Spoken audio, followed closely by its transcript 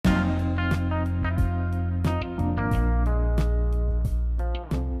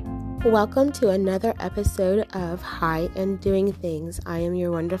Welcome to another episode of High and Doing Things. I am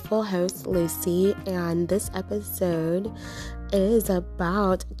your wonderful host, Lucy, and this episode is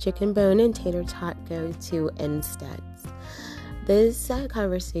about chicken bone and tater tot go-to insteads. This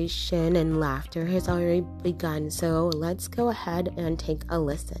conversation and laughter has already begun, so let's go ahead and take a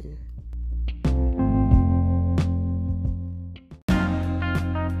listen.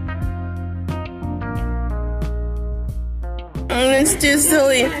 It's too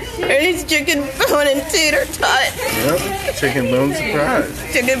silly. It's chicken bone and tater tot. Yep, chicken bone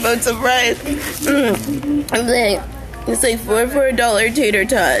surprise. Chicken bone surprise. It's like $4 for a $1 tater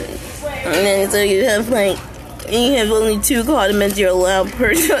tot. And then so you have only 2 condiments you're allowed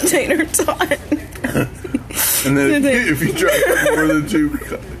per tater tot. And then if you try more than 2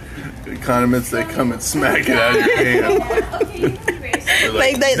 condiments, they come and smack it out of your hand.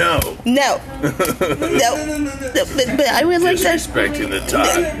 Like that. No. But I would like that. Disrespecting the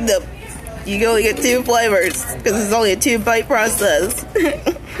tot. You can only get 2 flavors because it's only a 2-bite process.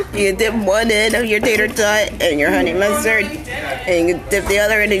 You can dip one end of your tater tot in your honey mustard, and you can dip the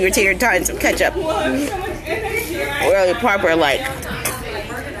other end of your tater tot in some ketchup. Really proper, like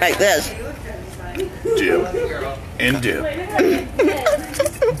this. Dip and dip.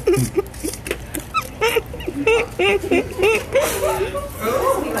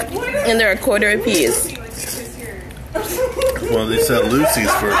 And they're $0.25 a piece. Well, they sell Lucy's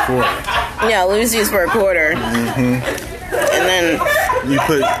for $1. Yeah, Lucy's for $0.25. And then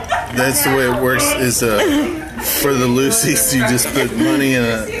that's the way it works. Is for the Lucy's, you just put money in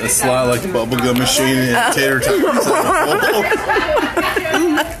a slot like a bubblegum machine and tater tots.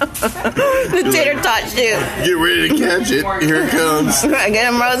 The tater tot shoot. Get ready to catch it. Here it comes. I get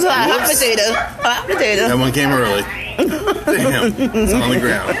them rose hot. Hot potato. That one came early. Damn, it's on the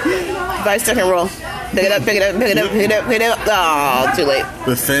ground. 5-second roll. Pick it up. Oh, too late.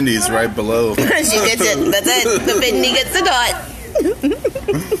 The Fendi's right below. She gets it. That's it. The Fendi gets the tot.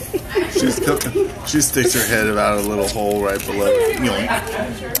 She sticks her head out a little hole right below. Yum,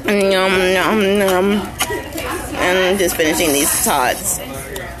 yum, yum. And I'm just finishing these tots.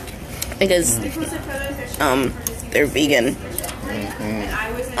 Because, they're vegan.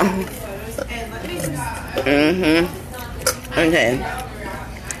 Okay.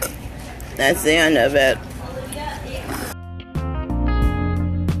 That's the end of it.